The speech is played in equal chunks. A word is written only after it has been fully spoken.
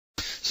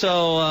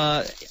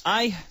So,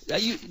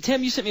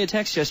 Tim, you sent me a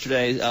text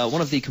yesterday, one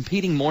of the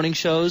competing morning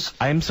shows.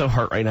 I am so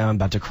hurt right now. I'm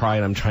about to cry,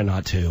 and I'm trying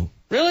not to.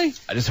 Really?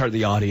 I just heard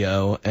the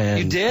audio, and...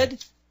 You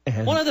did?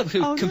 And one of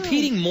the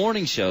competing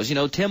morning shows. You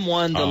know, Tim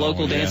won the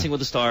local Dancing with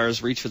the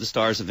Stars, Reach for the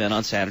Stars event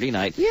on Saturday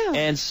night. Yeah.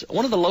 And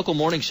one of the local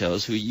morning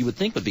shows, who you would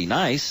think would be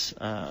nice.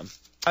 I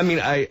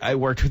mean, I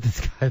worked with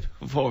this guy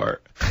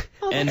before.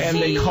 And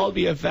they called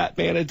me a fat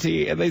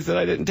manatee, and they said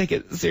I didn't take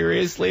it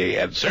seriously.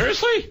 And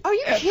seriously? Are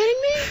you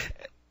kidding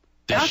me?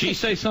 Did she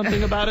say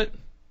something about it?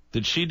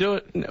 Did she do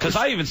it? Because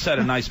I even said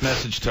a nice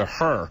message to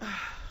her.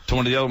 To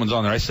one of the other ones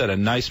on there, I said a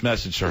nice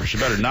message to her. She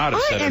better not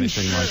have said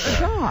anything like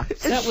that.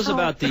 That was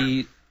about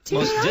the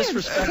most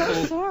disrespectful.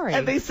 So sorry.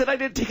 And they said I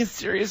didn't take it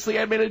seriously.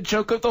 I made a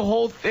joke of the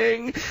whole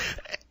thing.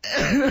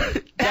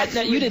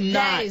 You did not.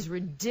 That is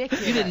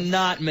ridiculous. You did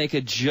not make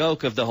a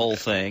joke of the whole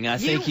thing. I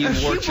think you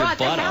worked your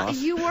butt off.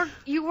 You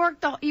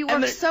worked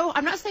so.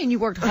 I'm not saying you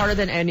worked harder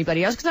than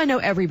anybody else, because I know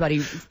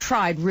everybody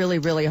tried really,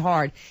 really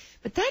hard.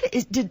 But that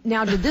is did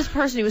this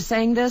person who was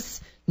saying this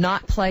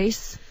not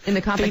place in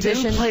the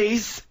competition? They didn't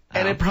place.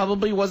 And it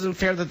probably wasn't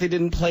fair that they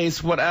didn't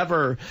place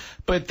whatever.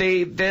 But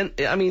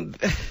I mean...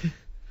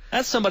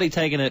 That's somebody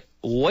taking it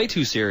way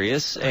too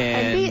serious.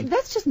 And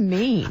that's just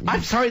mean.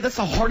 I'm sorry, that's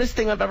the hardest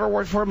thing I've ever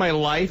worked for in my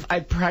life.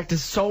 I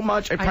practiced so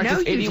much. I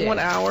practiced 81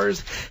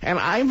 hours. And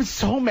I'm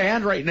so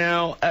mad right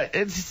now.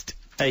 It's just...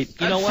 Hey,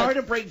 I'm sorry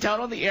to break down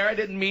on the air. I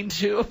didn't mean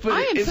to. But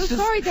I am so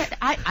sorry that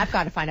I've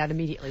got to find out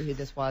immediately who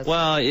this was.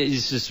 Well,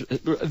 it's just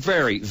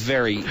very,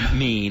 very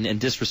mean and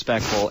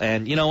disrespectful.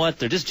 And you know what?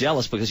 They're just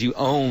jealous because you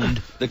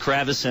owned the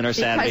Kravis Center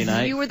Saturday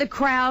night. You were the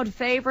crowd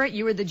favorite.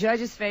 You were the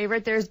judge's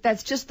favorite.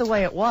 That's just the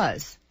way it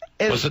was.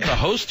 Was it the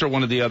host or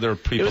one of the other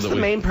people? It was the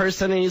main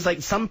person, and he's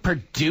like some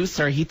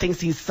producer. He thinks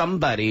he's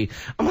somebody.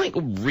 I'm like,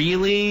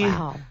 really?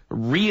 Wow.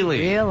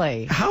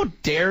 Really? How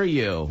dare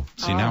you?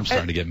 See, now I'm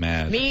starting to get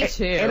mad. Me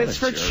too. And it's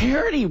for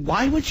charity.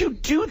 Why would you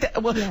do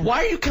that? Well,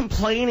 why are you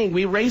complaining?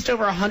 We raised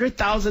over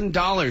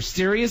 $100,000.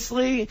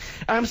 Seriously?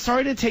 I'm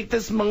sorry to take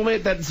this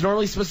moment that's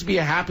normally supposed to be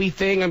a happy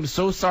thing. I'm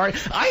so sorry.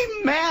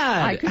 I'm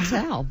mad. I could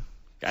tell.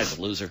 Guy's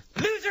a loser.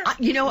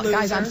 You know what,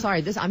 guys? I'm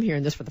sorry. I'm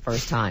hearing this for the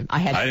first time.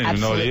 I didn't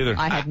even know it either.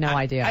 I had no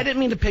idea. I didn't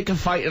mean to pick a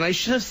fight, and I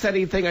should have said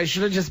anything. I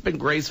should have just been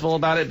graceful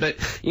about it. But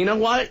you know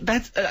what?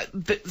 That's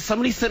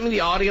somebody sent me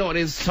the audio, and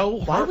it's so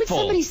hurtful. Why would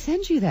somebody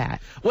send you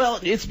that? Well,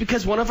 it's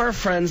because one of our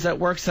friends that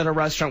works at a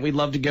restaurant we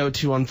love to go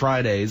to on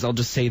Fridays, I'll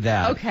just say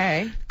that.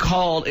 Okay.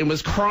 Called and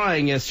was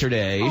crying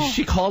yesterday. Oh.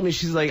 She called me.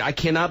 She's like, I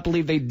cannot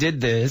believe they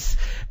did this.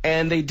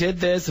 And they did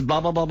this,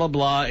 blah, blah, blah, blah,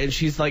 blah. And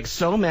she's like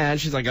so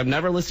mad. She's like, I'm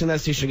never listening to that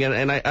station again.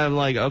 And I'm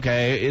like,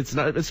 okay,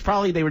 it's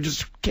probably they were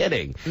just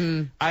kidding.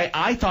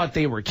 I thought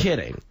they were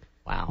kidding.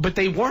 Wow. But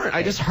they weren't. Okay.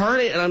 I just heard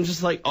it, and I'm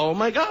just like, oh,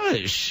 my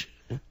gosh.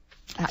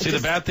 See,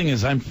 the bad thing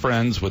is I'm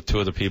friends with two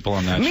of the people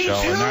on that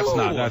show, too.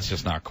 And that's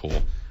just not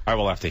cool. I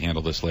will have to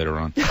handle this later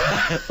on.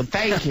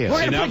 Thank you.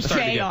 We're going to put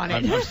Jay on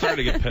it. I'm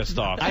starting to get pissed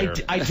off there.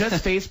 I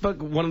just Facebooked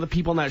one of the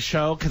people on that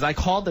show, because I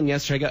called them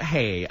yesterday. I go,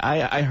 hey,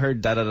 I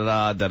heard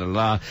da-da-da-da,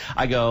 da-da-da.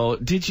 I go,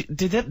 did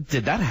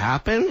that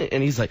happen?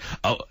 And he's like,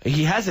 oh,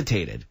 he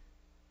hesitated.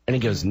 And he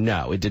goes,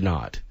 no, it did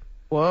not.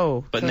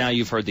 Whoa. But now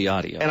you've heard the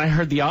audio. And I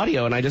heard the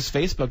audio, and I just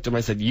Facebooked him.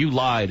 I said, you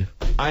lied.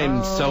 I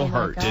am so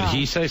hurt. Did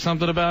he say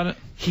something about it?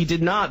 He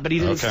did not, but he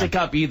didn't stick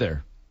up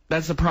either.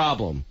 That's the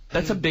problem.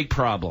 That's a big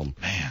problem.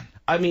 Man.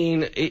 I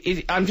mean,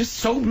 I'm just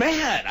so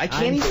mad. I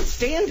can't even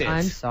stand it.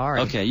 I'm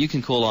sorry. Okay, you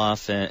can cool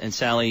off. And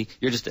Sally,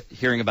 you're just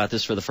hearing about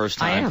this for the first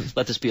time. I am.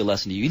 Let this be a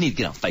lesson to you. You need to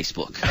get on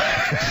Facebook.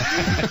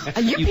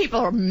 You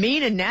people are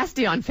mean and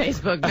nasty on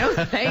Facebook.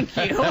 No, thank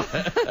you. All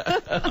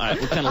right,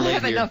 we're kind of late I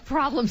have here. enough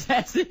problems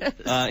as is.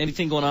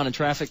 Anything going on in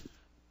traffic?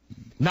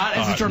 Not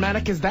as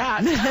dramatic as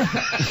that.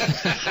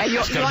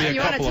 There's going to be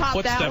a couple of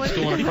footsteps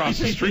going across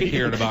the street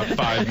here in about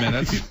 5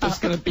 minutes. There's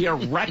going to be a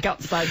wreck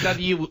outside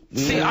W.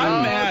 See,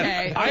 I'm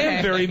mad. Okay. I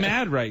am very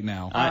mad right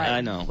now.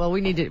 I know. Well,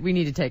 we need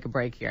to take a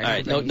break here. All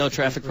right, no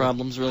traffic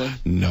problems, really?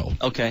 No.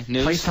 Okay,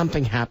 news? Play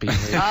something happy.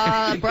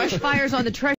 Brush fires on the treasure.